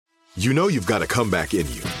You know you've got a comeback in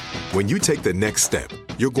you. When you take the next step,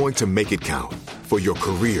 you're going to make it count. For your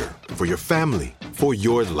career, for your family, for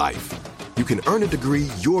your life. You can earn a degree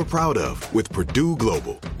you're proud of with Purdue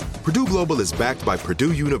Global. Purdue Global is backed by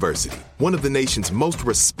Purdue University, one of the nation's most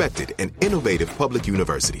respected and innovative public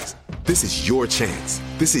universities. This is your chance.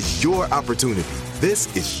 This is your opportunity.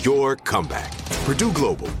 This is your comeback. Purdue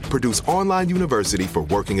Global, Purdue's online university for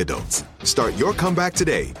working adults. Start your comeback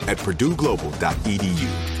today at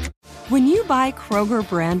purdueglobal.edu. When you buy Kroger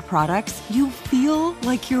brand products, you feel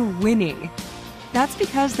like you're winning. That's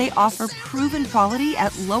because they offer proven quality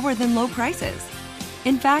at lower than low prices.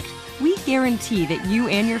 In fact, we guarantee that you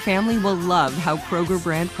and your family will love how Kroger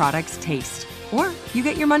brand products taste, or you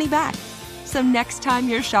get your money back. So next time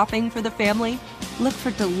you're shopping for the family, look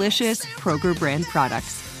for delicious Kroger brand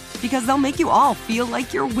products, because they'll make you all feel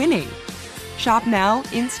like you're winning. Shop now,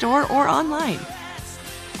 in-store, or online.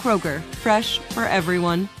 Kroger, fresh for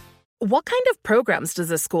everyone. What kind of programs does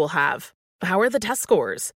this school have? How are the test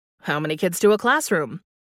scores? How many kids do a classroom?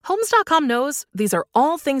 Homes.com knows these are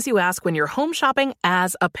all things you ask when you're home shopping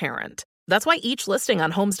as a parent. That's why each listing on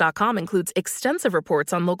Homes.com includes extensive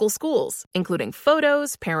reports on local schools, including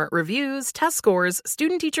photos, parent reviews, test scores,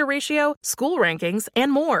 student-teacher ratio, school rankings,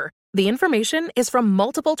 and more. The information is from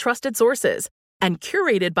multiple trusted sources and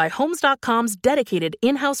curated by Homes.com's dedicated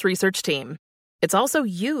in-house research team. It's also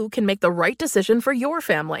you can make the right decision for your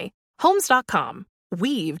family. Homes.com.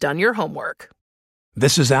 We've done your homework.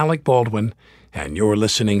 This is Alec Baldwin, and you're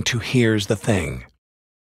listening to Here's the Thing.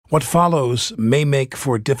 What follows may make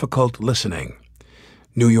for difficult listening.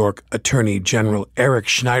 New York Attorney General Eric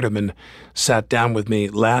Schneiderman sat down with me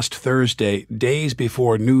last Thursday, days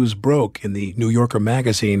before news broke in the New Yorker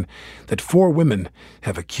magazine that 4 women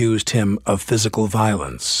have accused him of physical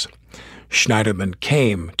violence. Schneiderman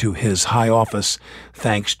came to his high office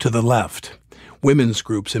thanks to the left, women's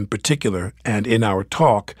groups in particular, and in our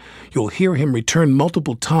talk, you'll hear him return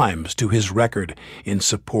multiple times to his record in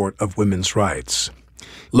support of women's rights.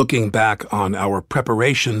 Looking back on our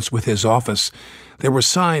preparations with his office, there were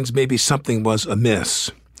signs maybe something was amiss.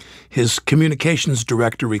 His communications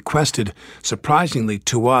director requested, surprisingly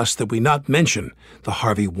to us, that we not mention the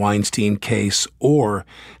Harvey Weinstein case or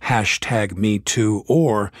 #MeToo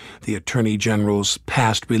or the Attorney General's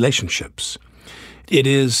past relationships. It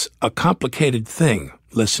is a complicated thing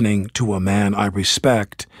listening to a man I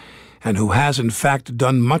respect and who has in fact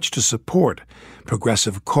done much to support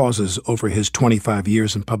progressive causes over his 25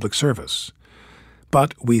 years in public service.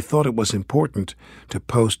 But we thought it was important to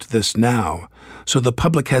post this now so the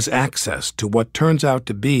public has access to what turns out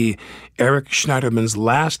to be Eric Schneiderman's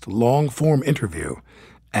last long-form interview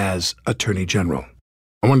as Attorney General.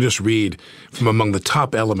 I want to just read from among the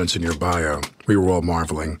top elements in your bio. We were all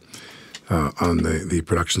marveling on the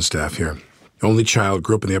production staff here. Only child,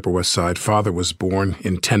 grew up in the Upper West Side. Father was born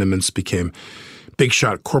in tenements, became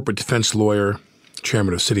big-shot corporate defense lawyer,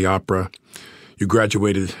 chairman of City Opera. You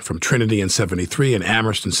graduated from Trinity in 73 and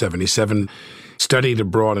Amherst in 77, studied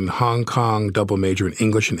abroad in Hong Kong, double major in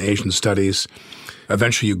English and Asian studies.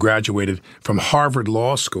 Eventually you graduated from Harvard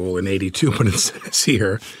Law School in 82, but it says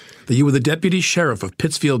here that you were the deputy sheriff of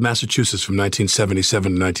Pittsfield, Massachusetts from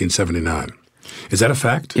 1977 to 1979. Is that a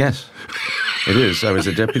fact? Yes, it is. I was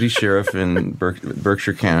a deputy sheriff in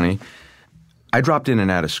Berkshire County. I dropped in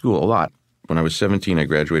and out of school a lot. When I was 17, I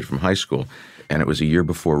graduated from high school, and it was a year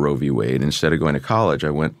before Roe v. Wade. Instead of going to college,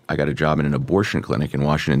 I got a job in an abortion clinic in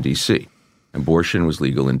Washington, D.C. Abortion was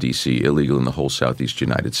legal in D.C., illegal in the whole southeast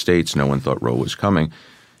United States. No one thought Roe was coming.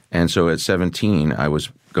 And so at 17, I was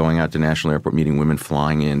going out to National Airport, meeting women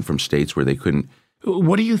flying in from states where they couldn't.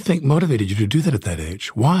 What do you think motivated you to do that at that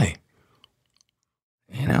age? Why?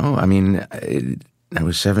 You know, I mean, I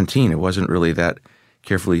was 17. It wasn't really that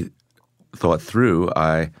carefully thought through.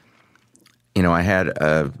 I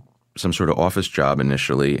had some sort of office job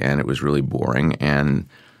initially, and it was really boring. And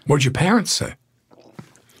what did your parents say?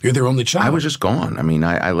 You're their only child. I was just gone. I mean,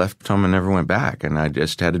 I left home and never went back, and I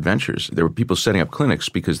just had adventures. There were people setting up clinics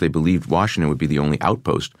because they believed Washington would be the only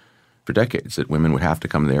outpost for decades, that women would have to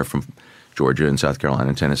come there from Georgia and South Carolina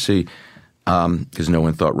and Tennessee because no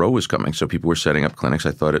one thought Roe was coming. So people were setting up clinics.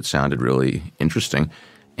 I thought it sounded really interesting.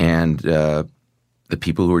 And the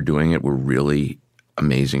people who were doing it were really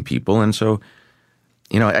amazing people. And so,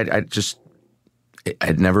 you know,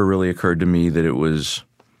 it never really occurred to me that it was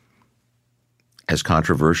as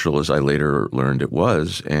controversial as I later learned it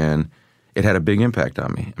was. And it had a big impact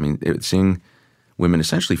on me. I mean, seeing women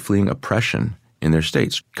essentially fleeing oppression in their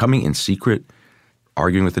states, coming in secret,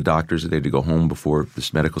 arguing with the doctors that they had to go home before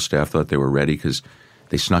this medical staff thought they were ready because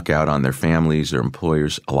they snuck out on their families, their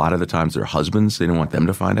employers, a lot of the times their husbands. They didn't want them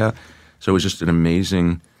to find out. So it was just an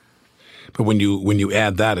amazing But when you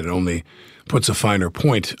add that, it only puts a finer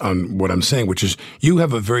point on what I'm saying, which is you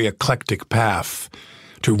have a very eclectic path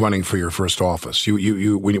to running for your first office. When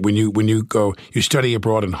you go, you study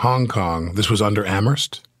abroad in Hong Kong. This was under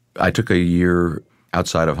Amherst? I took a year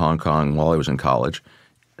outside of Hong Kong while I was in college.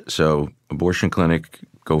 So abortion clinic,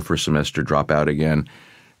 go for a semester, drop out again,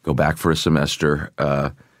 go back for a semester,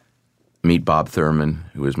 meet Bob Thurman,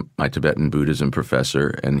 who was my Tibetan Buddhism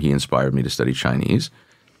professor, and he inspired me to study Chinese.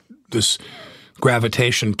 This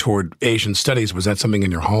gravitation toward Asian studies, was that something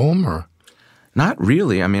in your home or? Not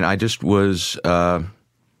really. I mean, I just was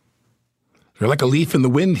You're like a leaf in the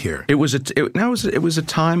wind here. It was a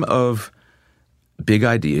time of big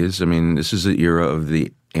ideas. I mean, this is the era of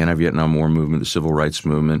the anti-Vietnam War movement, the civil rights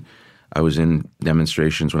movement. I was in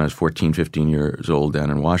demonstrations when I was 14, 15 years old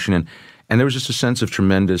down in Washington, and there was just a sense of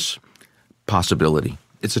tremendous possibility.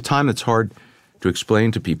 It's a time that's hard to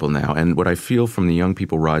explain to people now, and what I feel from the young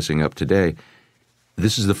people rising up today,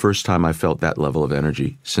 this is the first time I felt that level of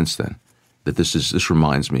energy since then, that this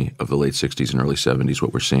reminds me of the late 60s and early 70s,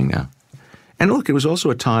 what we're seeing now. And look, it was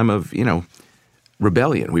also a time of,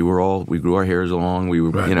 rebellion. We grew our hairs long. We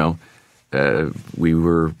were, right. We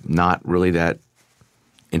were not really that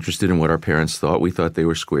interested in what our parents thought. We thought they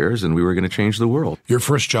were squares, and we were going to change the world. Your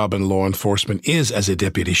first job in law enforcement is as a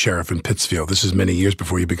deputy sheriff in Pittsfield. This is many years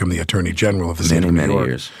before you become the Attorney General of the state of New York. Many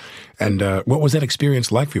years. And what was that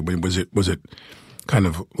experience like for you? Was it kind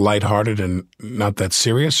of lighthearted and not that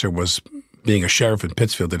serious, or was being a sheriff in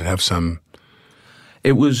Pittsfield, did it have some?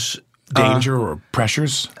 It was danger or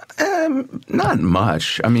pressures? Not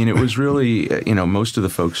much. I mean, it was really, most of the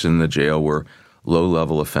folks in the jail were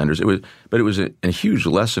low-level offenders. But it was a huge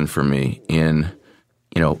lesson for me in,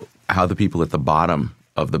 how the people at the bottom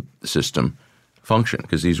of the system function,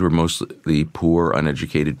 because these were mostly poor,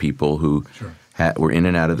 uneducated people who were in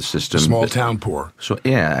and out of the system. Small town poor. So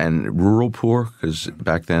yeah, and rural poor, because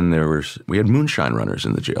back then we had moonshine runners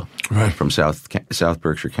in the jail, right, from South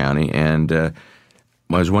Berkshire County, and there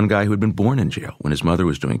was one guy who had been born in jail when his mother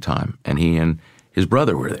was doing time, and he and his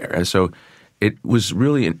brother were there, and so it was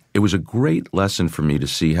a great lesson for me to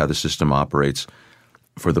see how the system operates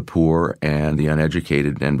for the poor and the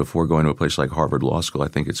uneducated. And before going to a place like Harvard Law School, I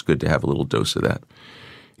think it's good to have a little dose of that.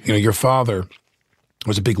 Your father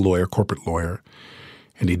was a big lawyer, corporate lawyer,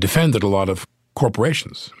 and he defended a lot of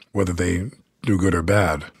corporations, whether they do good or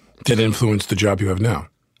bad. Did it influence the job you have now?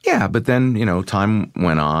 Yeah, but then, time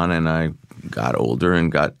went on and I got older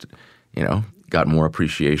and got more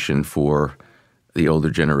appreciation for the older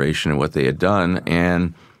generation and what they had done.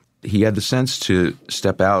 And he had the sense to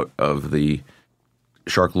step out of the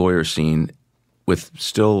shark lawyer scene with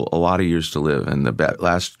still a lot of years to live. And the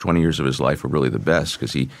last 20 years of his life were really the best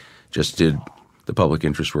because he just did the public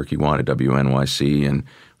interest work he wanted, WNYC, and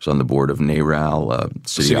was on the board of NARAL,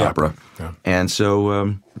 City Opera. Yeah. And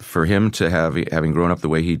so for him to having grown up the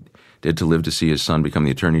way he did, to live to see his son become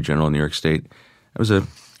the Attorney General of New York State, that was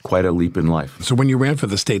quite a leap in life. So when you ran for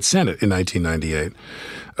the state Senate in 1998,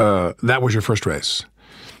 that was your first race.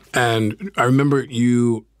 And I remember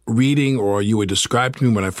you reading, or you would describe to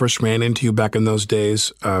me when I first ran into you back in those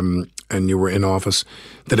days, and you were in office,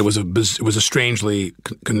 that it was a strangely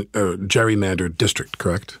gerrymandered district,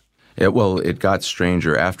 correct? Yeah, well, it got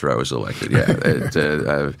stranger after I was elected,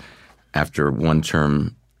 yeah. After one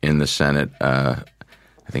term in the Senate, I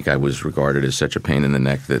think I was regarded as such a pain in the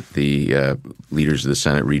neck that the leaders of the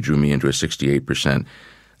Senate redrew me into a 68%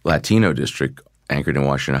 Latino district anchored in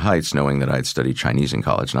Washington Heights, knowing that I had studied Chinese in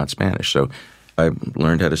college, not Spanish. So I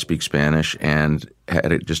learned how to speak Spanish and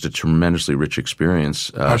had just a tremendously rich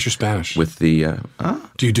experience. How's your Spanish? With the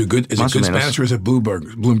do you do good? Is it good Spanish or is it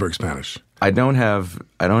Bloomberg Spanish? I don't have.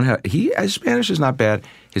 His Spanish is not bad.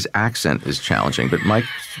 His accent is challenging, but Mike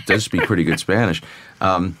does speak pretty good Spanish.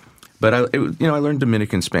 But I learned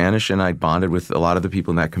Dominican Spanish, and I bonded with a lot of the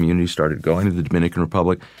people in that community. Started going to the Dominican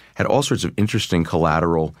Republic. Had all sorts of interesting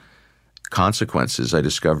collateral consequences. I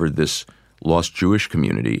discovered this lost Jewish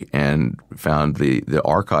community and found the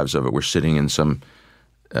archives of it were sitting in some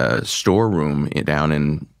storeroom down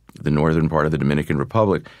in the northern part of the Dominican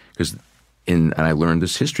Republic. And I learned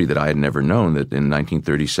this history that I had never known, that in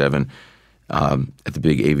 1937, at the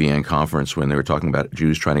big AVN conference, when they were talking about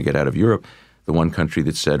Jews trying to get out of Europe, the one country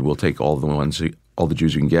that said, we'll take all the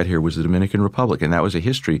Jews you can get here was the Dominican Republic. And that was a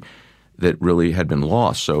history that really had been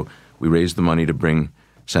lost. So we raised the money to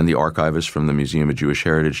send the archivist from the Museum of Jewish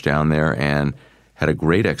Heritage down there and had a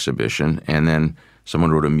great exhibition. And then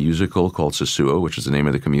someone wrote a musical called Sosua, which is the name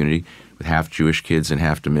of the community, with half Jewish kids and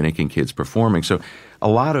half Dominican kids performing. So a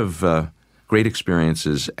lot of great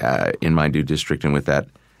experiences in my new district and with that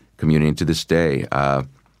community. And to this day,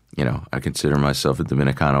 I consider myself a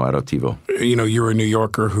Dominicano adoptivo. You're a New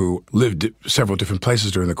Yorker who lived several different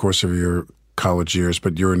places during the course of your college years,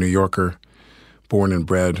 but you're a New Yorker, born and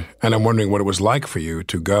bred. And I'm wondering what it was like for you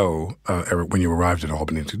to go, when you arrived at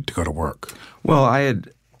Albany, to go to work. Well, I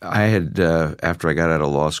had after I got out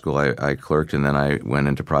of law school, I clerked, and then I went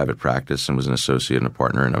into private practice and was an associate and a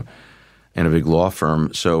partner in a big law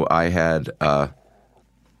firm. So I had, I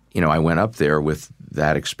went up there with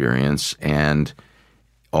that experience, and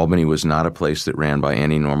Albany was not a place that ran by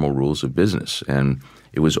any normal rules of business. And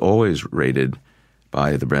it was always rated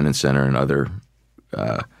by the Brennan Center and others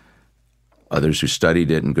who studied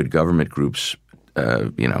it, and good government groups,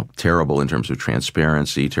 terrible in terms of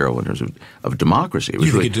transparency, terrible in terms of democracy. It was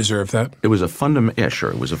you think it deserved that? It was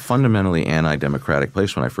It was a fundamentally anti-democratic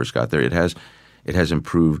place when I first got there. It has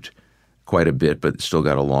improved quite a bit, but still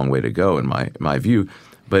got a long way to go in my view.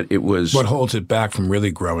 But it was what holds it back from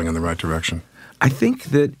really growing in the right direction? I think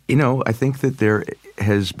that there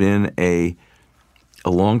has been a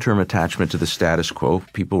long-term attachment to the status quo.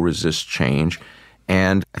 People resist change.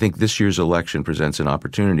 And I think this year's election presents an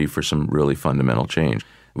opportunity for some really fundamental change.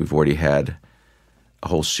 We've already had a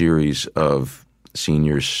whole series of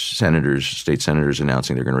senior senators, state senators,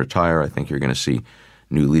 announcing they're going to retire. I think you're going to see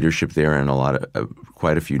new leadership there and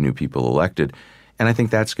quite a few new people elected. And I think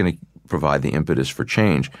that's going to provide the impetus for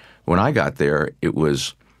change. When I got there, it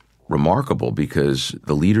was remarkable because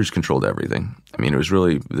the leaders controlled everything. I mean, it was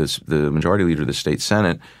really the majority leader of the state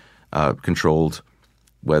Senate controlled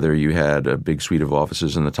whether you had a big suite of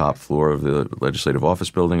offices in the top floor of the legislative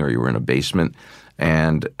office building or you were in a basement,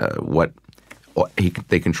 and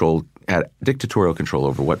they had dictatorial control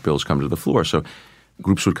over what bills come to the floor. So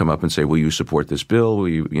groups would come up and say, will you support this bill? Will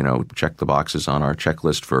you, check the boxes on our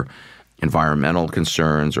checklist for environmental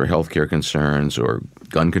concerns or healthcare concerns or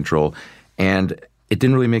gun control? And it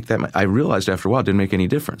didn't really make that much. I realized after a while it didn't make any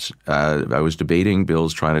difference. I was debating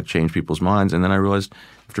bills, trying to change people's minds, and then I realized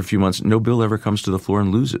after a few months, no bill ever comes to the floor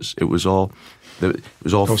and loses. It was all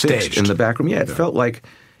fixed staged in the back room. Yeah, it felt like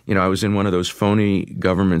I was in one of those phony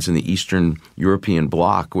governments in the Eastern European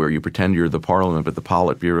bloc where you pretend you're the parliament, but the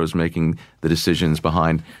Politburo is making the decisions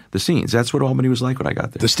behind the scenes. That's what Albany was like when I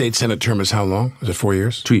got there. The state Senate term is how long? Is it 4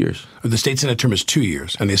 years? 2 years. The state Senate term is 2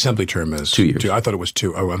 years, and the Assembly term is 2 years. I thought it was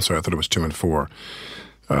 2. Oh, I'm sorry. I thought it was 2 and 4,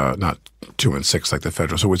 not 2 and 6 like the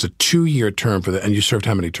federal. So it was a 2-year term for and you served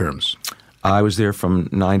how many terms? I was there from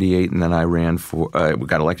 98, and then I ran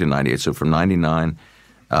got elected in 98. So from 99,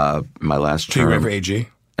 my last term. So you ran for AG?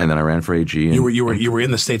 And then I ran for AG. You were in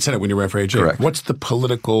the state Senate when you ran for AG? Correct. What's the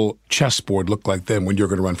political chessboard look like then when you were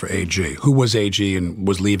going to run for AG? Who was AG and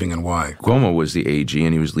was leaving and why? Cuomo was the AG,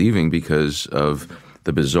 and he was leaving because of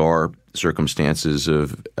the bizarre circumstances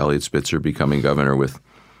of Eliot Spitzer becoming governor with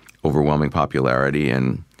overwhelming popularity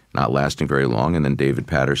and not lasting very long, and then David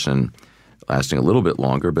Patterson lasting a little bit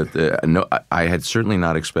longer. But I had certainly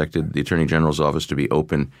not expected the Attorney General's office to be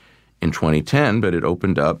open in 2010, but it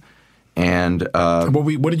opened up. And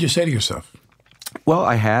what did you say to yourself? Well,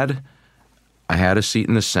 I had a seat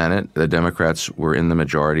in the Senate. The Democrats were in the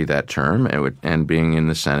majority that term, and being in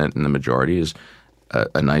the Senate in the majority is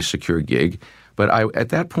a nice, secure gig. But at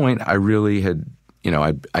that point, I really had,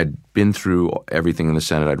 I'd been through everything in the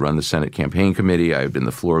Senate. I'd run the Senate campaign committee. I had been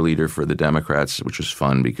the floor leader for the Democrats, which was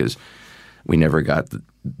fun because we never got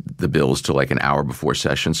the bills till like an hour before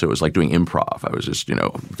session, so it was like doing improv. I was just,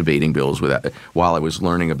 debating bills while I was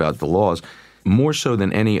learning about the laws. More so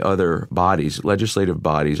than any other bodies, legislative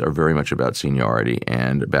bodies are very much about seniority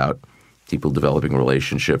and about people developing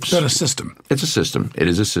relationships. It's not a system. It's a system. It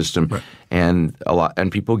is a system, right.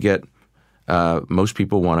 And people get. Most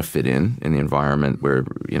people want to fit in the environment where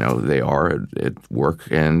they are at work,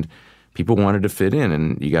 and people wanted to fit in,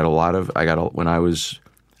 and you got a lot of.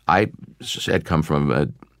 I had come from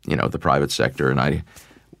the private sector, and I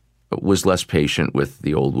was less patient with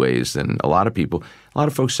the old ways than a lot of people. A lot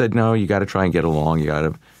of folks said, no, you got to try and get along. You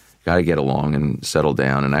got to get along and settle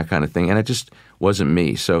down and that kind of thing. And it just wasn't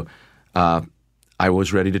me. So I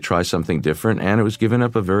was ready to try something different, and it was giving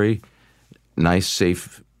up a very nice,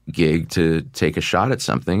 safe gig to take a shot at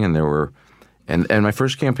something. And there were. And my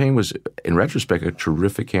first campaign was, in retrospect, a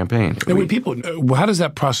terrific campaign. And when people, how does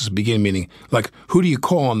that process begin? Meaning, like, who do you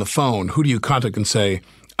call on the phone? Who do you contact and say,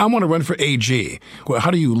 I want to run for AG? Well, how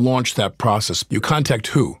do you launch that process? You contact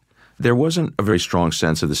who? There wasn't a very strong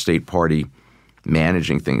sense of the state party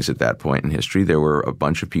managing things at that point in history. There were a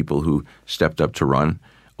bunch of people who stepped up to run,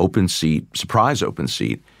 open seat, surprise open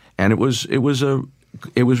seat, and it was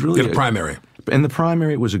really a primary. In the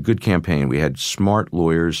primary, it was a good campaign. We had smart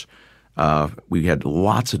lawyers. We had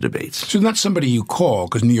lots of debates. So not somebody you call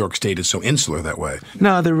because New York State is so insular that way.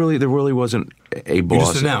 No, there really wasn't a boss. You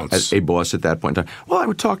just announce. A boss at that point in time. Well, I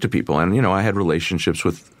would talk to people, and I had relationships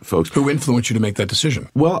with folks. Who influenced you to make that decision?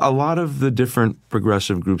 Well, a lot of the different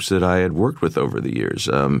progressive groups that I had worked with over the years.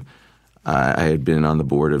 I had been on the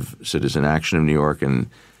board of Citizen Action of New York and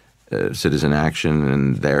Citizen Action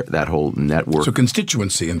and that whole network. So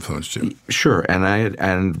constituency influenced you. Sure, and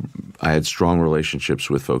I had strong relationships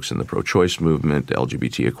with folks in the pro-choice movement, the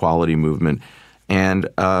LGBT equality movement, and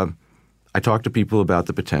I talked to people about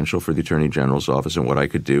the potential for the Attorney General's office and what I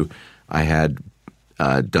could do. I had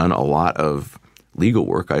done a lot of legal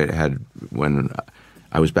work. When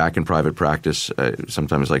I was back in private practice, I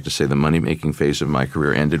sometimes like to say the money-making phase of my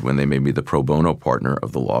career ended when they made me the pro bono partner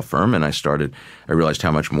of the law firm, and I realized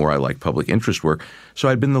how much more I like public interest work. So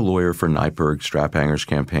I'd been the lawyer for Nyberg, Strap Hangers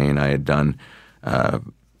campaign. I had done,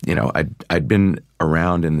 I'd been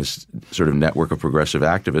around in this sort of network of progressive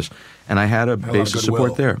activists, and I had a base of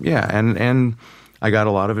support there. Yeah, and I got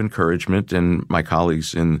a lot of encouragement, and some of my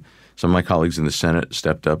colleagues in the Senate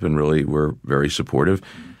stepped up and really were very supportive.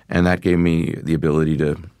 And that gave me the ability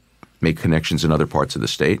to make connections in other parts of the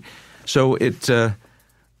state. So the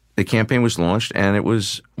campaign was launched, and it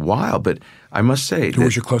was wild. But I must say— Who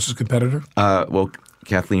was your closest competitor? Well,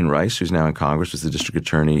 Kathleen Rice, who's now in Congress, was the district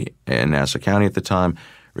attorney in Nassau County at the time.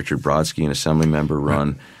 Richard Brodsky, an assembly member,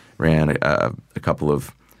 ran a couple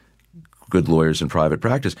of good lawyers in private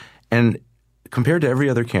practice. And compared to every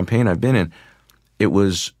other campaign I've been in, it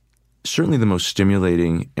was certainly the most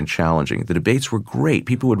stimulating and challenging. The debates were great.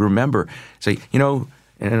 People would say,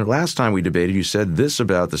 and last time we debated, you said this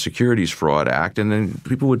about the Securities Fraud Act, and then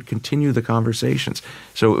people would continue the conversations.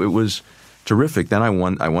 So it was terrific. Then I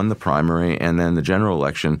won the primary, and then the general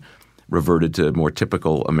election reverted to more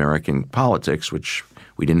typical American politics, which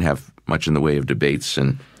we didn't have much in the way of debates.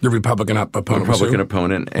 And the Republican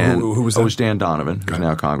opponent. And who was that? It was Dan Donovan, who's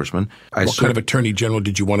now a congressman. What kind of attorney general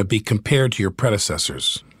did you want to be compared to your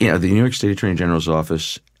predecessors? The New York State Attorney General's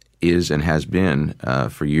office is and has been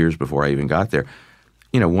for years before I even got there,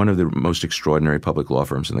 one of the most extraordinary public law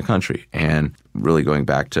firms in the country. And really going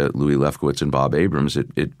back to Louis Lefkowitz and Bob Abrams,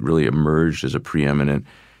 it really emerged as a preeminent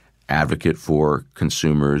advocate for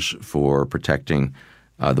consumers, for protecting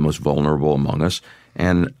the most vulnerable among us.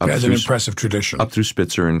 And has an impressive tradition. Up through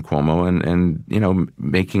Spitzer and Cuomo and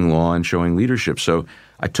making law and showing leadership. So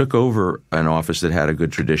I took over an office that had a good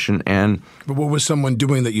tradition. But what was someone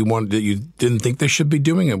doing that you didn't think they should be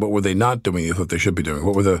doing, and what were they not doing you thought they should be doing?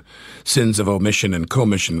 What were the sins of omission and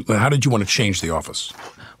commission? How did you want to change the office?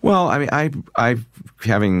 Well, I mean, I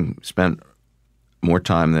having spent more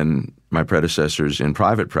time than my predecessors in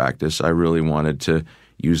private practice, I really wanted to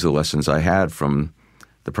use the lessons I had from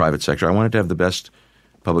the private sector. I wanted to have the best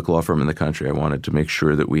public law firm in the country. I wanted to make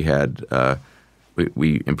sure that we had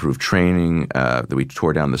we improved training, that we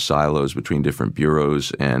tore down the silos between different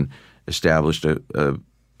bureaus and established a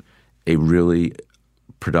really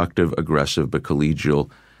productive, aggressive, but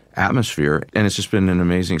collegial atmosphere. And it's just been an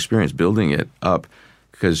amazing experience building it up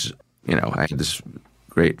because, I had this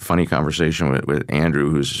great funny conversation with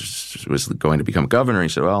Andrew, who was going to become governor. He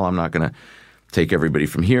said, well, I'm not going to take everybody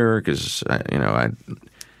from here because,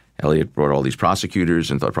 Elliott brought all these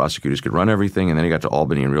prosecutors and thought prosecutors could run everything. And then he got to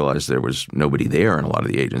Albany and realized there was nobody there in a lot of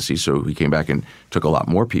the agencies. So he came back and took a lot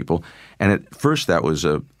more people. And at first that was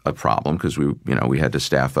a problem because we had to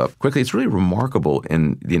staff up quickly. It's really remarkable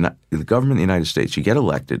in the government of the United States. You get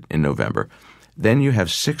elected in November. Then you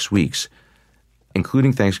have 6 weeks,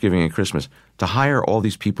 including Thanksgiving and Christmas, to hire all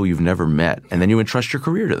these people you've never met. And then you entrust your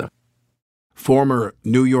career to them. Former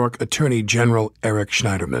New York Attorney General Eric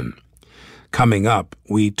Schneiderman. Coming up,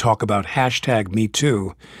 we talk about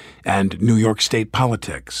 #MeToo and New York State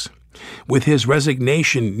politics. With his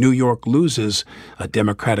resignation, New York loses a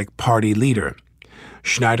Democratic Party leader.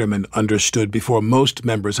 Schneiderman understood before most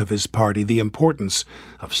members of his party the importance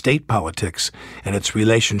of state politics and its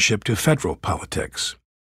relationship to federal politics.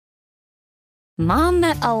 Mom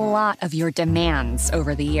met a lot of your demands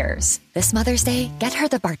over the years. This Mother's Day, get her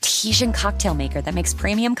the Bartesian cocktail maker that makes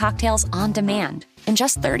premium cocktails on demand. In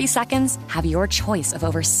just 30 seconds, have your choice of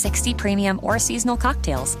over 60 premium or seasonal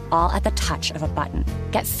cocktails, all at the touch of a button.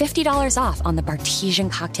 Get $50 off on the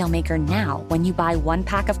Bartesian cocktail maker now when you buy 1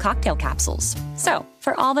 pack of cocktail capsules. So,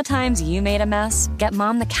 for all the times you made a mess, get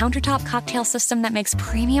Mom the countertop cocktail system that makes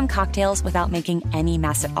premium cocktails without making any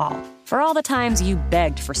mess at all. For all the times you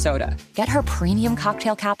begged for soda, get her premium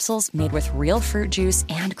cocktail capsules made with real fruit juice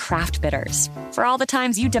and craft bitters. For all the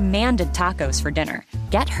times you demanded tacos for dinner,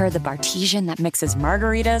 get her the Bartesian that mixes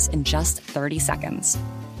margaritas in just 30 seconds.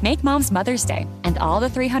 Make Mom's Mother's Day and all the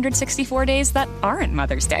 364 days that aren't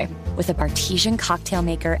Mother's Day with a Bartesian cocktail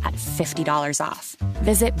maker at $50 off.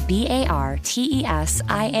 Visit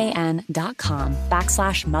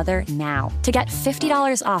BARTESIAN.com/mother now to get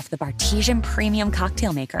 $50 off the Bartesian Premium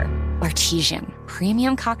Cocktail Maker. Bartesian,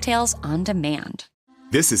 premium cocktails on demand.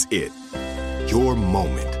 This is it. Your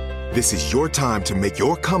moment. This is your time to make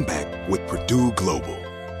your comeback with Purdue Global.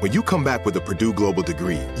 When you come back with a Purdue Global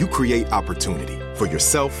degree, you create opportunity for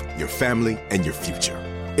yourself, your family, and your future.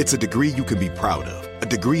 It's a degree you can be proud of, a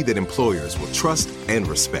degree that employers will trust and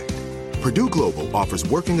respect. Purdue Global offers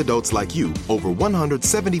working adults like you over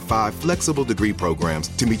 175 flexible degree programs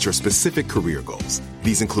to meet your specific career goals.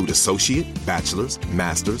 These include associate, bachelor's,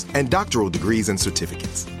 master's, and doctoral degrees and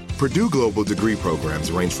certificates. Purdue Global degree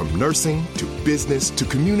programs range from nursing to business to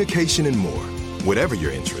communication and more. Whatever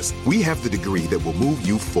your interest, we have the degree that will move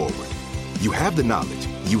you forward. You have the knowledge,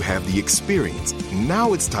 you have the experience.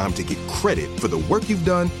 Now it's time to get credit for the work you've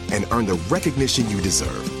done and earn the recognition you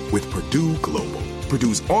deserve with Purdue Global,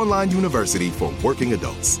 Purdue's online university for working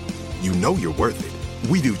adults. You know you're worth it.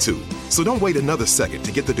 We do too. So don't wait another second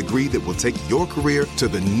to get the degree that will take your career to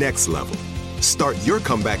the next level. Start your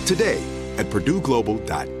comeback today at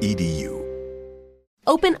purdueglobal.edu.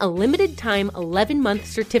 Open a limited-time 11-month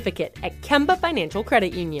certificate at Kemba Financial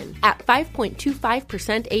Credit Union. At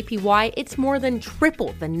 5.25% APY, it's more than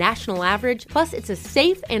triple the national average, plus it's a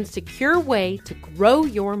safe and secure way to grow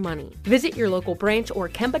your money. Visit your local branch or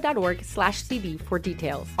kemba.org/CD for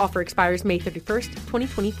details. Offer expires May 31st,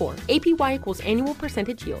 2024. APY equals annual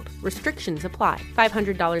percentage yield. Restrictions apply.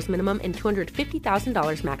 $500 minimum and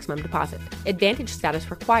 $250,000 maximum deposit. Advantage status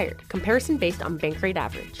required. Comparison based on bank rate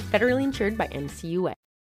average. Federally insured by NCUA.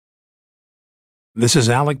 This is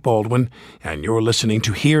Alec Baldwin, and you're listening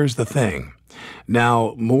to Here's the Thing.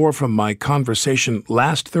 Now, more from my conversation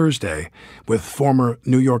last Thursday with former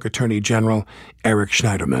New York Attorney General Eric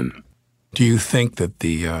Schneiderman. Do you think that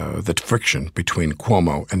the friction between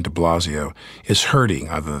Cuomo and de Blasio is hurting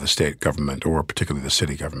either the state government or particularly the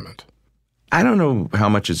city government? I don't know how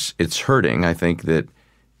much it's hurting. I think that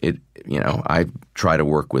I try to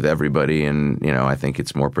work with everybody, and, I think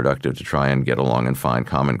it's more productive to try and get along and find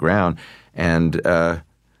common ground. And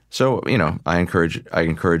so, I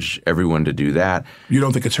encourage everyone to do that. You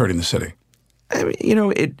don't think it's hurting the city? I mean,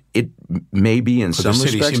 it may be in some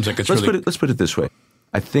respects. The city seems like it's let's put it this way.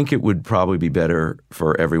 I think it would probably be better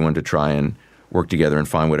for everyone to try and work together and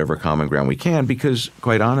find whatever common ground we can, because,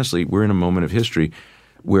 quite honestly, we're in a moment of history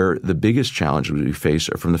where the biggest challenges we face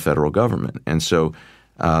are from the federal government. And so,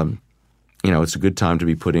 it's a good time to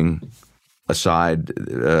be putting aside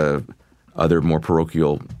other more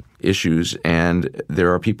parochial issues, and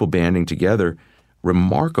there are people banding together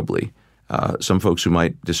remarkably. Some folks who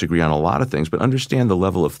might disagree on a lot of things, but understand the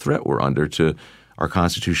level of threat we're under to our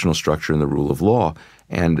constitutional structure and the rule of law.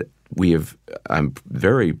 And I'm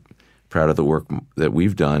very proud of the work that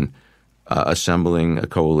we've done assembling a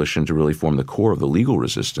coalition to really form the core of the legal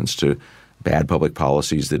resistance to bad public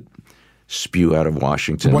policies that spew out of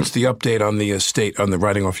Washington. What's the update on the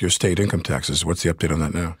writing off your state income taxes? What's the update on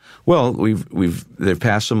that now? Well, they've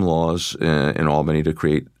passed some laws in Albany to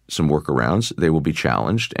create some workarounds. They will be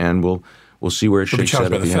challenged, and we'll see where it shakes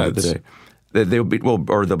out at the end of the day.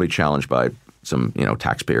 They'll be challenged by some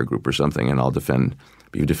taxpayer group or something, and I'll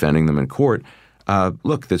be defending them in court.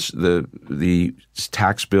 Look, the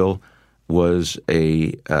tax bill was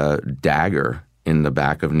a dagger in the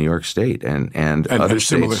back of New York State and other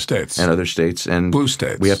similar states and blue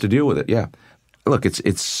states. We have to deal with it. Yeah, look,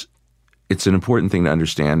 it's an important thing to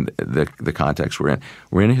understand the context we're in.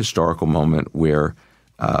 We're in a historical moment where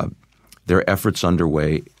there are efforts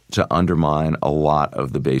underway to undermine a lot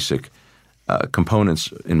of the basic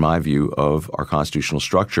components, in my view, of our constitutional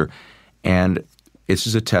structure, and this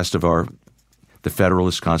is a test of the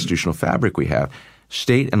federalist constitutional fabric we have.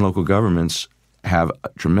 State and local governments have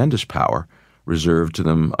tremendous power reserved to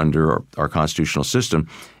them under our constitutional system.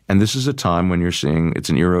 And this is a time when you're seeing – it's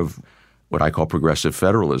an era of what I call progressive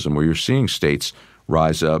federalism, where you're seeing states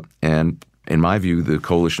rise up. And in my view, the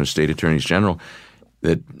coalition of state attorneys general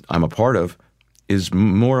that I'm a part of is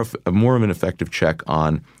more of an effective check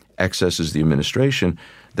on excesses of the administration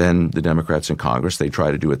than the Democrats in Congress. They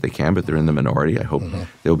try to do what they can, but they're in the minority. I hope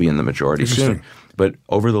they'll be in the majority soon. But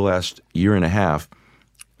over the last year and a half,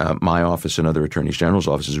 my office and other attorneys general's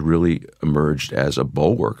offices really emerged as a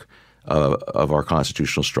bulwark of our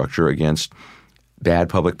constitutional structure against bad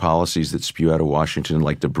public policies that spew out of Washington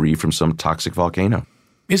like debris from some toxic volcano.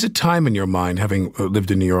 Is it time in your mind, having lived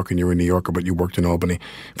in New York and you were a New Yorker but you worked in Albany,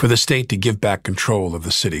 for the state to give back control of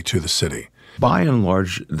the city to the city? By and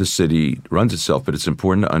large, the city runs itself, but it's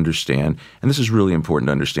important to understand, and this is really important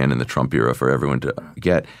to understand in the Trump era for everyone to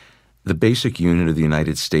get, the basic unit of the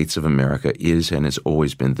United States of America is and has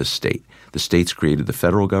always been the state. The states created the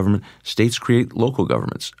federal government. States create local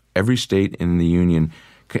governments. Every state in the Union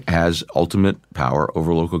has ultimate power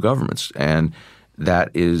over local governments. And that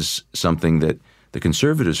is something that the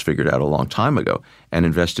conservatives figured out a long time ago and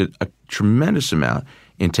invested a tremendous amount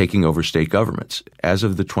in taking over state governments. As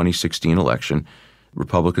of the 2016 election,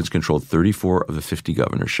 Republicans controlled 34 of the 50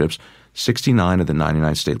 governorships, 69 of the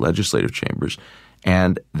 99 state legislative chambers,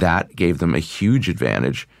 and that gave them a huge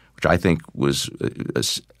advantage, which I think was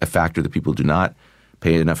a factor that people do not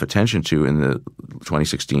pay enough attention to in the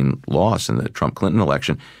 2016 loss in the Trump-Clinton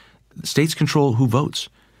election. States control who votes.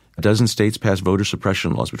 A dozen states passed voter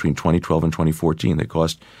suppression laws between 2012 and 2014 that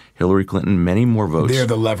cost Hillary Clinton many more votes. They're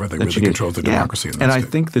the lever that really controls the democracy in that and state. I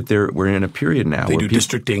think that we're in a period now they where do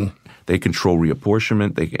districting. They control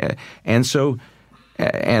reapportionment.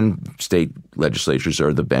 And state legislatures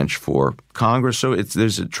are the bench for Congress. So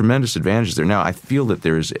there's a tremendous advantage there. Now, I feel that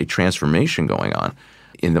there is a transformation going on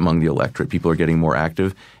among the electorate. People are getting more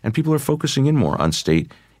active, and people are focusing in more on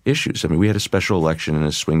state issues. I mean, we had a special election in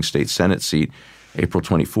a swing state Senate seat April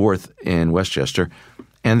 24th in Westchester,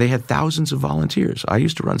 and they had thousands of volunteers. I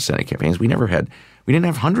used to run Senate campaigns. We didn't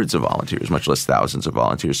have hundreds of volunteers, much less thousands of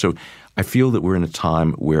volunteers. So I feel that we're in a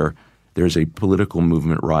time where there's a political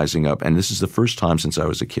movement rising up, and this is the first time since I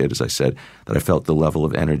was a kid, as I said, that I felt the level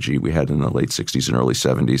of energy we had in the late 60s and early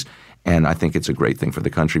 70s, and I think it's a great thing for the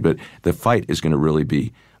country. But the fight is going to really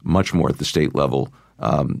be much more at the state level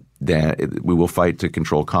than we will fight to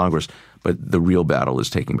control Congress, but the real battle is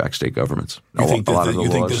taking back state governments. You think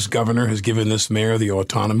this governor has given this mayor the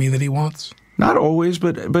autonomy that he wants? Not always,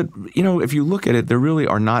 but if you look at it, there really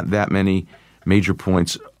are not that many major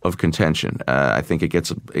points of contention. I think it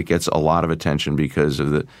gets a lot of attention because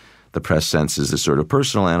of the press senses this sort of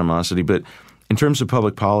personal animosity. But in terms of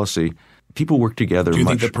public policy, people work together. Do you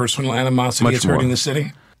think the personal animosity is hurting the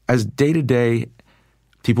city? As day to day,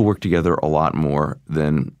 people work together a lot more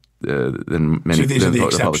than many. So these are the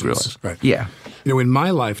public exceptions, realize. right? Yeah. In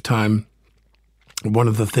my lifetime, one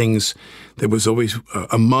of the things that was always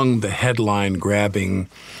among the headline-grabbing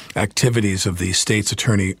activities of the state's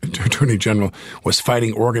attorney general was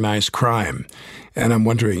fighting organized crime. And I'm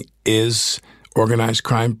wondering, is organized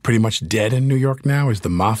crime pretty much dead in New York now? Is the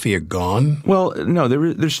mafia gone? Well, no,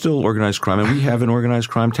 there's still organized crime, and we have an organized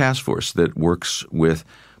crime task force that works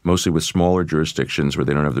mostly with smaller jurisdictions where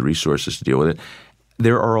they don't have the resources to deal with it.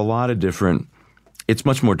 There are a lot of different – it's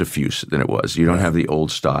much more diffuse than it was. You don't have the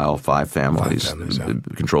old-style five families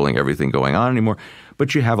controlling everything going on anymore.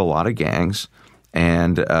 But you have a lot of gangs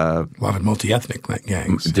and a lot of multi-ethnic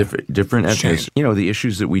gangs. Different ethnic. The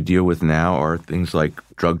issues that we deal with now are things like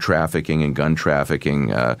drug trafficking and gun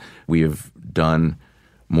trafficking. We have done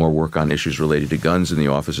more work on issues related to guns than the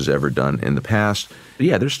office has ever done in the past. But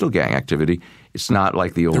yeah, there's still gang activity. It's not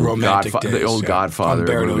like the old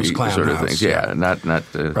Godfather movie sort of things. Yeah. Not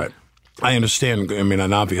right. I understand. I mean,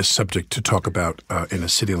 an obvious subject to talk about in a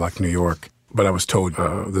city like New York. But I was told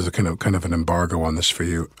there's a kind of an embargo on this for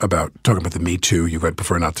you about talking about the Me Too. You would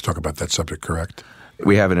prefer not to talk about that subject, correct?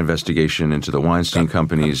 We have an investigation into the Weinstein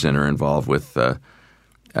companies and are involved with a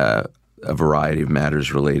variety of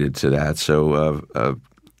matters related to that. So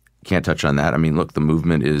can't touch on that. I mean, look, the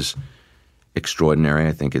movement is extraordinary.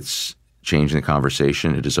 I think it's changing the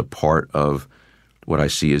conversation. It is a part of what I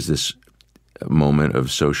see as this moment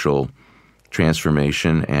of social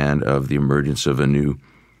transformation and of the emergence of a new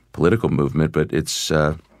political movement. But it's,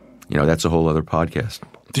 that's a whole other podcast.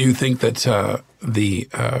 Do you think that the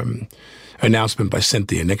announcement by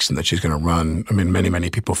Cynthia Nixon that she's going to run, I mean,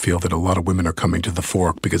 many people feel that a lot of women are coming to the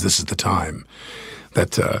fork because this is the time.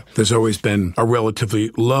 That there's always been a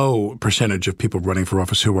relatively low percentage of people running for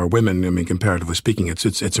office who are women. I mean, comparatively speaking,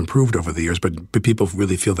 it's improved over the years, but people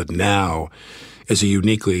really feel that now is a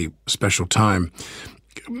uniquely special time.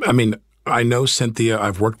 I mean, I know Cynthia.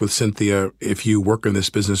 I've worked with Cynthia. If you work in this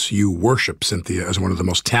business, you worship Cynthia as one of the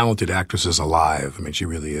most talented actresses alive. I mean, she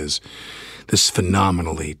really is this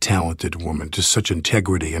phenomenally talented woman, just such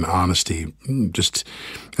integrity and honesty. Just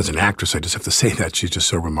as an actress, I just have to say that she's just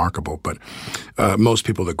so remarkable. But most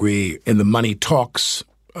people agree in the money talks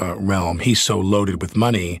realm, he's so loaded with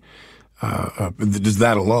money. Does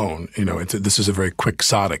that alone, this is a very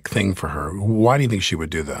quixotic thing for her. Why do you think she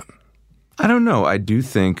would do that? I don't know. I do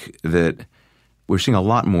think that we're seeing a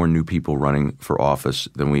lot more new people running for office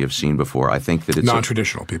than we have seen before. I think that it's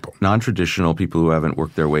non-traditional people. Non-traditional people who haven't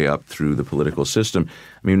worked their way up through the political system.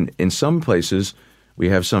 I mean, in some places, we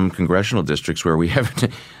have some congressional districts where we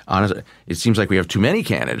haven't – honestly, it seems like we have too many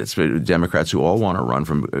candidates, Democrats who all want to run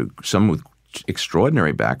from some with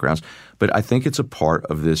extraordinary backgrounds. But I think it's a part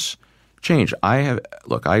of this change.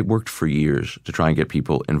 I worked for years to try and get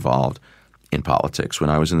people involved in politics. When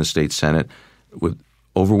I was in the state Senate with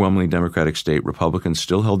overwhelmingly Democratic state, Republicans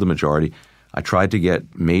still held the majority. I tried to get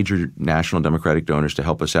major national Democratic donors to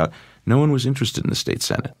help us out. No one was interested in the state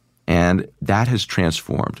Senate. And that has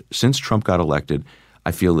transformed. Since Trump got elected,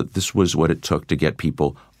 I feel that this was what it took to get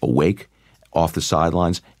people awake, off the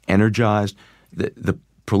sidelines, energized. The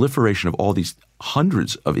proliferation of all these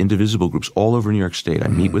hundreds of indivisible groups all over New York State. I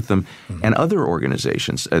meet with them and other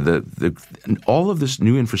organizations. All of this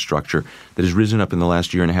new infrastructure that has risen up in the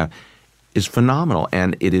last year and a half is phenomenal.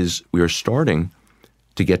 And we are starting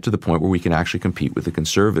to get to the point where we can actually compete with the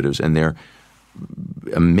conservatives and their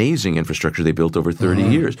amazing infrastructure they built over 30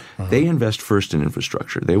 years. They invest first in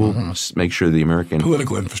infrastructure. They will make sure the American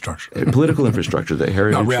political infrastructure, the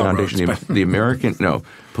Heritage Foundation,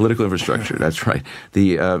 political infrastructure. That's right.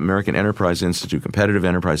 The American Enterprise Institute, Competitive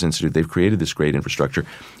Enterprise Institute. They've created this great infrastructure.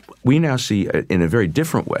 We now see, in a very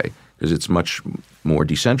different way, because it's much more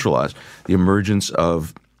decentralized, the emergence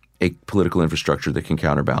of a political infrastructure that can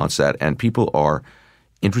counterbalance that, and people are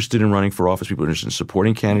interested in running for office. People are interested in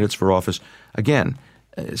supporting candidates for office. Again,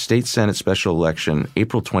 state Senate special election,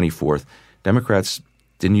 April 24th. Democrats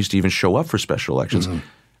didn't used to even show up for special elections.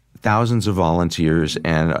 Thousands of volunteers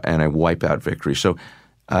and a wipeout victory. So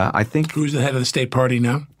I think— Who's the head of the state party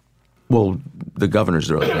now? Well, the governor's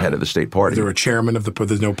the head of the state party. Is there a chairman of the—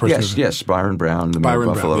 there's no person? Yes. Byron Brown, the mayor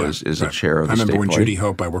of Buffalo, is a chair of the state party. I remember when Judy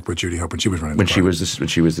Hope— I worked with Judy Hope when she was running the party. When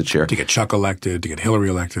she was the chair. To get Chuck elected, to get Hillary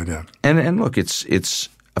elected, yeah. And look, it's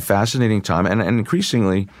a fascinating time. And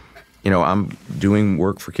increasingly, I'm doing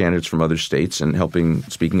work for candidates from other states and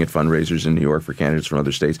speaking at fundraisers in New York for candidates from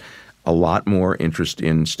other states. A lot more interest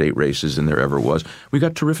in state races than there ever was. We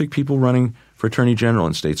got terrific people running for attorney general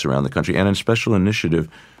in states around the country, and a special initiative,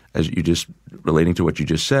 as you just relating to what you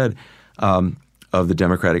just said, of the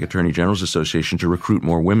Democratic Attorney Generals Association to recruit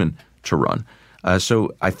more women to run.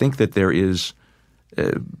 So I think that there's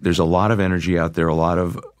a lot of energy out there, a lot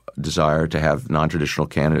of desire to have non-traditional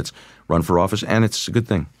candidates run for office, and it's a good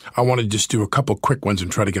thing. I want to just do a couple quick ones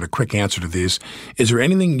and try to get a quick answer to these. Is there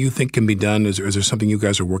anything you think can be done? Is there something you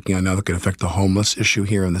guys are working on now that could affect the homeless issue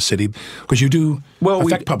here in the city? Because you do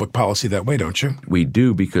affect public policy that way, don't you? We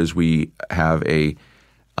do, because we have a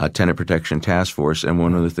tenant protection task force, and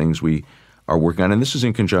one of the things we are working on, and this is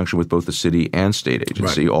in conjunction with both the city and state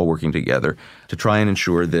agency, all working together to try and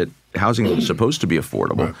ensure that housing that is supposed to be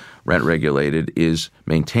affordable, rent regulated, is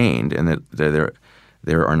maintained, and that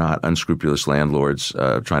there are not unscrupulous landlords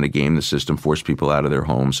trying to game the system, force people out of their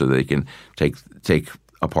homes so they can take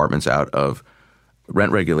apartments out of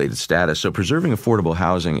rent-regulated status. So preserving affordable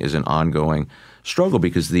housing is an ongoing struggle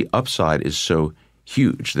because the upside is so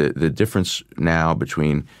huge. The difference now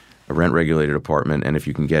between a rent-regulated apartment and if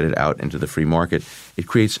you can get it out into the free market, it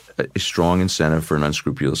creates a strong incentive for an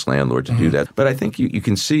unscrupulous landlord to do that. But I think you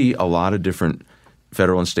can see a lot of different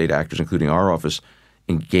federal and state actors, including our office,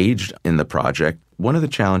 engaged in the project. One of the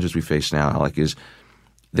challenges we face now, Alec, is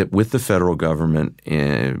that with the federal government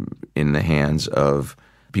in the hands of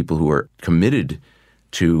people who are committed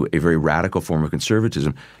to a very radical form of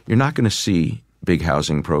conservatism, you're not going to see big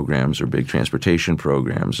housing programs or big transportation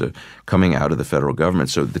programs coming out of the federal government.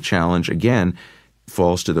 So the challenge, again,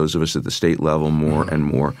 falls to those of us at the state level more and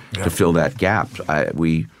more to fill that gap.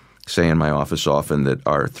 We say in my office often that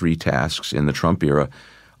our three tasks in the Trump era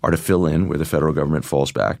are to fill in where the federal government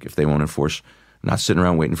falls back. If they won't enforce, not sitting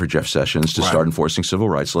around waiting for Jeff Sessions to start enforcing civil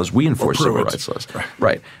rights laws. We enforce civil rights laws.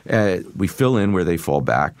 Right. We fill in where they fall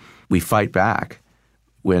back. We fight back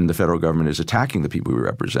when the federal government is attacking the people we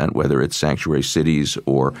represent, whether it's sanctuary cities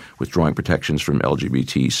or withdrawing protections from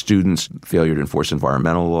LGBT students, failure to enforce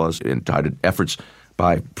environmental laws, and efforts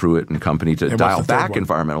by Pruitt and company to dial back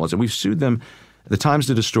environmental laws. And we've sued them. The Times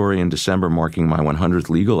did a story in December marking my 100th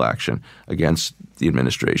legal action against the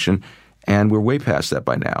administration, and we're way past that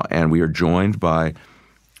by now. And we are joined by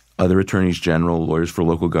other attorneys general, lawyers for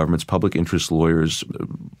local governments, public interest lawyers,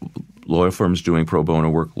 law firms doing pro bono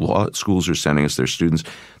work, law schools are sending us their students.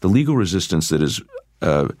 The legal resistance that is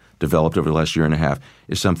developed over the last year and a half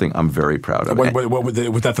is something I'm very proud of.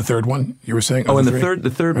 Was that the third one you were saying? And the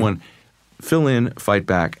third one, fill in, fight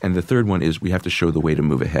back, and the third one is we have to show the way to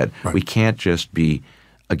move ahead. Right. We can't just be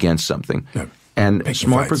against something. Yeah. And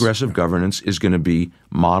smart progressive governance is going to be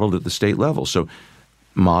modeled at the state level. So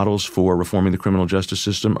models for reforming the criminal justice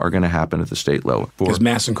system are going to happen at the state level. Is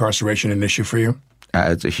mass incarceration an issue for you?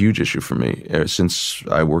 It's a huge issue for me. Since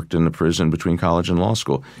I worked in the prison between college and law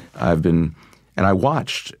school, I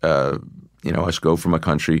watched, us go from a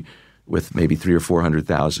country with maybe 300,000 or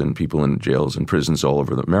 400,000 people in jails and prisons all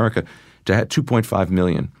over America to have 2.5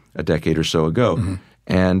 million a decade or so ago.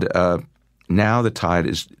 And now the tide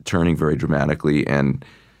is turning very dramatically, and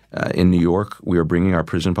in New York, we are bringing our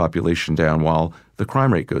prison population down while the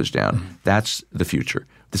crime rate goes down. Mm-hmm. That's the future.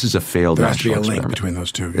 This is a failed national experiment. There has to be a link between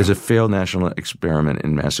those two. Yeah. It's a failed national experiment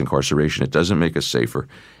in mass incarceration. It doesn't make us safer.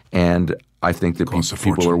 And I think that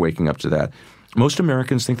people are waking up to that. Most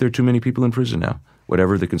Americans think there are too many people in prison now.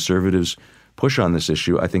 Whatever the conservatives push on this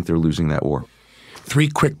issue, I think they're losing that war. 3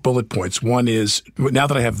 quick bullet points. One is, now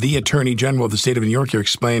that I have the Attorney General of the state of New York here,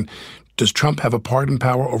 explain, does Trump have a pardon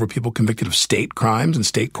power over people convicted of state crimes in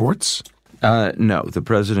state courts? No. The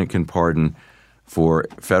president can pardon for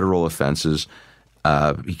federal offenses.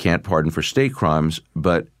 He can't pardon for state crimes,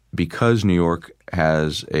 but because New York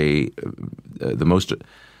has the most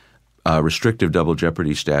restrictive double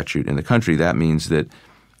jeopardy statute in the country, that means that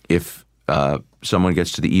if someone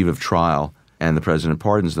gets to the eve of trial and the president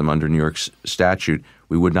pardons them under New York's statute,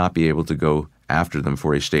 we would not be able to go after them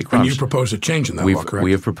for a state crime. And you propose a change in that law, correct?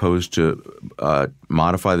 We have proposed to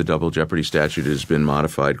modify the double jeopardy statute. It has been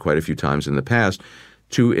modified quite a few times in the past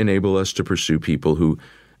to enable us to pursue people who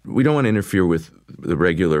we don't want to interfere with the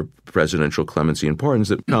regular presidential clemency and pardons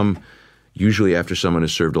that come usually after someone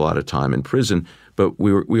has served a lot of time in prison. But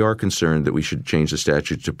we are concerned that we should change the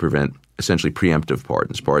statute to prevent essentially preemptive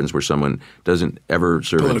pardons where someone doesn't ever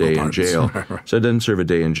serve a day in jail. So it doesn't serve a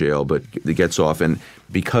day in jail, but it gets off. And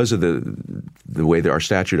because of the way that our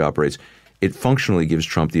statute operates, it functionally gives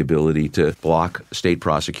Trump the ability to block state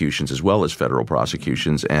prosecutions as well as federal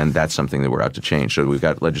prosecutions, and that's something that we're out to change. So we've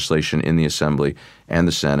got legislation in the Assembly and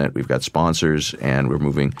the Senate. We've got sponsors, and we're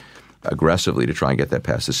moving aggressively to try and get that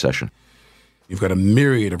passed this session. You've got a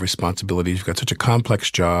myriad of responsibilities. You've got such a complex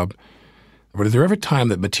job. But is there ever time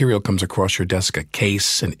that material comes across your desk, a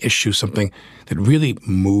case, an issue, something that really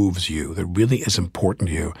moves you, that really is important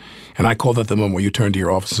to you? And I call that the moment where you turn to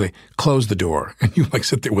your office and say, close the door. And you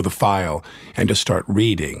sit there with a file and just start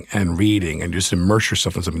reading and just immerse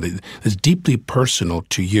yourself in something that's deeply personal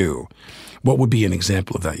to you. What would be an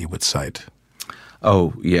example of that you would cite?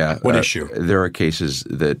 Oh, yeah. What issue? There are cases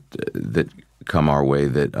that come our way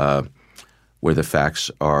that where the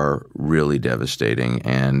facts are really devastating.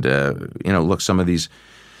 And, look, some of these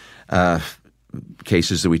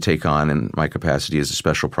cases that we take on in my capacity as a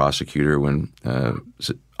special prosecutor when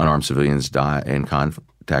unarmed civilians die in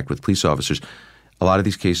contact with police officers, a lot of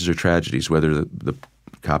these cases are tragedies. Whether the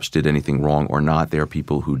cops did anything wrong or not, there are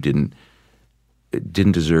people who didn't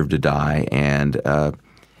deserve to die. And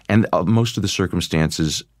most of the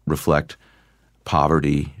circumstances reflect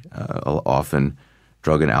poverty, often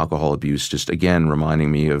drug and alcohol abuse, just again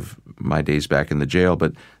reminding me of my days back in the jail.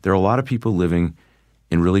 But there are a lot of people living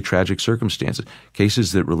in really tragic circumstances.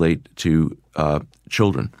 Cases that relate to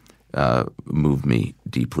children move me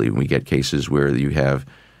deeply. We get cases where you have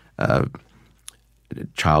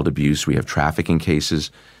child abuse. We have trafficking cases.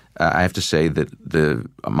 I have to say that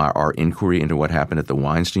our inquiry into what happened at the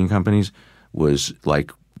Weinstein Companies was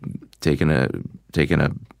like taking a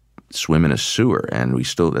swim in a sewer, and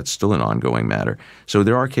that's still an ongoing matter. So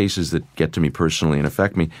there are cases that get to me personally and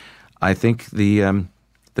affect me. I think the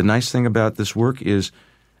nice thing about this work is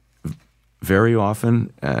very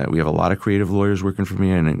often we have a lot of creative lawyers working for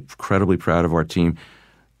me, and I'm incredibly proud of our team.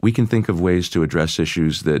 We can think of ways to address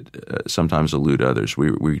issues that sometimes elude others.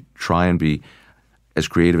 We try and be as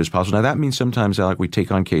creative as possible. Now that means sometimes, Alec, we take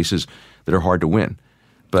on cases that are hard to win.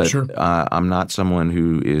 But sure. I'm not someone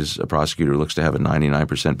who is a prosecutor who looks to have a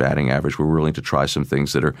 99% batting average. We're willing to try some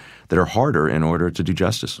things that are harder in order to do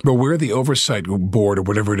justice. But we're the oversight board or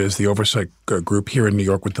whatever it is, the oversight group here in New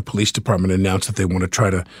York with the police department announced that they want to try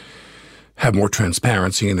to have more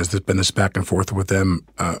transparency, and there's been this back and forth with them.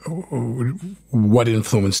 What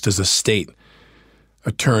influence does the state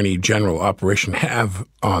attorney general operation have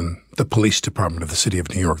on the police department of the city of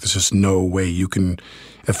New York? There's just no way you can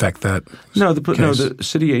affect that. No, the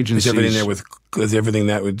city agencies. Is everything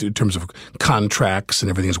that in terms of contracts and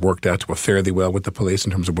everything's worked out to fairly well with the police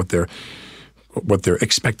in terms of what they're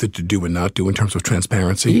expected to do and not do in terms of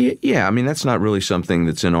transparency? Yeah, I mean that's not really something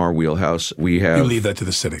that's in our wheelhouse. You leave that to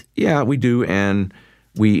the city. Yeah, we do, and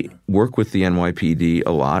we work with the NYPD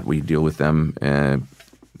a lot. We deal with them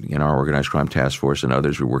in our organized crime task force and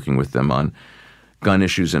others. We're working with them on gun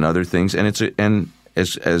issues and other things. And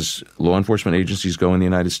as law enforcement agencies go in the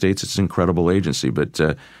United States, it's an incredible agency. But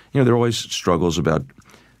there are always struggles about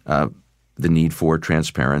the need for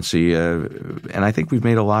transparency. And I think we've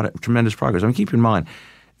made a lot of tremendous progress. I mean, keep in mind,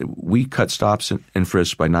 we cut stops and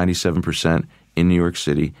frisks by 97% in New York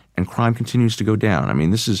City, and crime continues to go down. I mean,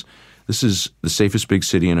 this is This is the safest big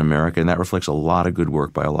city in America, and that reflects a lot of good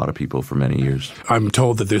work by a lot of people for many years. I'm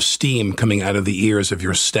told that there's steam coming out of the ears of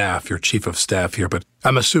your staff, your chief of staff here, but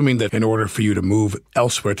I'm assuming that in order for you to move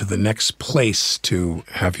elsewhere to the next place to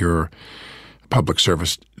have your public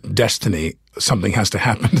service destiny, something has to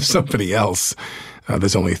happen to somebody else.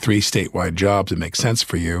 There's only 3 statewide jobs. It makes sense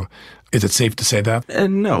for you. Is it safe to say that?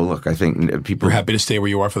 No, look, I think people... You're happy to stay where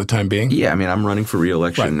you are for the time being? Yeah, I mean, I'm running for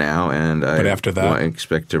re-election now, and but after that? I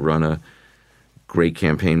expect to run a great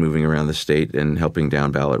campaign moving around the state and helping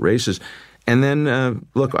down ballot races. And then,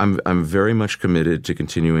 look, I'm very much committed to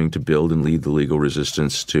continuing to build and lead the legal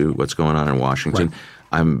resistance to what's going on in Washington. Right.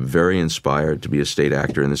 I'm very inspired to be a state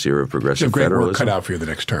actor in this era of progressive federalism. Great work cut out for you the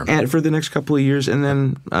next term. And for the next couple of years, and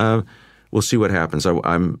then we'll see what happens.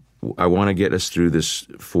 I want to get us through this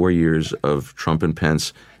 4 years of Trump and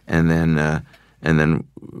Pence, and then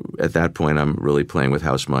at that point, I'm really playing with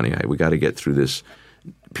house money. We got to get through this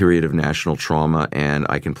period of national trauma, and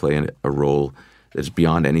I can play a role that's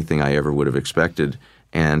beyond anything I ever would have expected,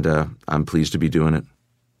 and I'm pleased to be doing it.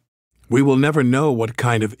 We will never know what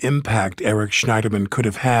kind of impact Eric Schneiderman could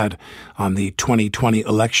have had on the 2020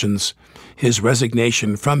 elections. His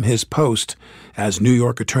resignation from his post as New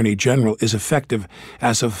York Attorney General is effective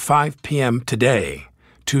as of 5 p.m. today,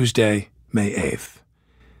 Tuesday, May 8th.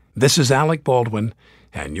 This is Alec Baldwin,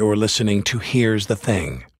 and you're listening to Here's the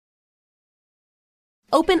Thing.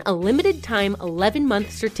 Open a limited-time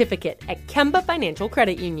 11-month certificate at Kemba Financial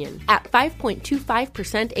Credit Union. At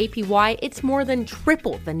 5.25% APY, it's more than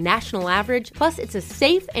triple the national average, plus it's a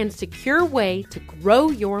safe and secure way to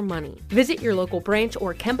grow your money. Visit your local branch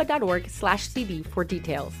or kemba.org/cb for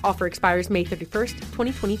details. Offer expires May 31st,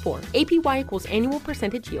 2024. APY equals annual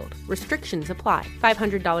percentage yield. Restrictions apply.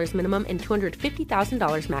 $500 minimum and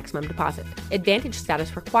 $250,000 maximum deposit. Advantage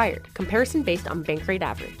status required. Comparison based on bank rate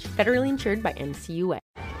average. Federally insured by NCUA.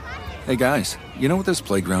 Hey guys, you know what this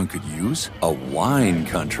playground could use? A wine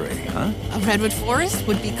country, huh? A redwood forest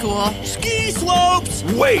would be cool. Ski slopes!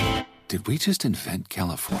 Wait! Did we just invent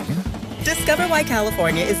California? Discover why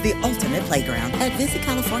California is the ultimate playground at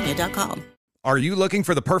visitcalifornia.com. Are you looking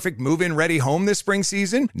for the perfect move-in ready home this spring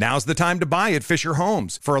season? Now's the time to buy at Fisher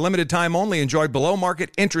Homes. For a limited time only, enjoy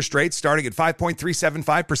below-market interest rates starting at 5.375%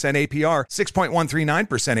 APR,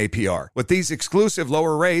 6.139% APR. With these exclusive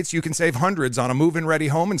lower rates, you can save hundreds on a move-in ready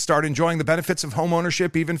home and start enjoying the benefits of home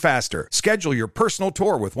ownership even faster. Schedule your personal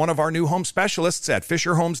tour with one of our new home specialists at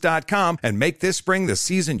FisherHomes.com and make this spring the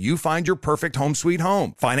season you find your perfect home sweet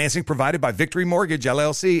home. Financing provided by Victory Mortgage,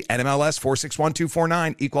 LLC, NMLS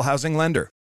 461249, Equal Housing Lender.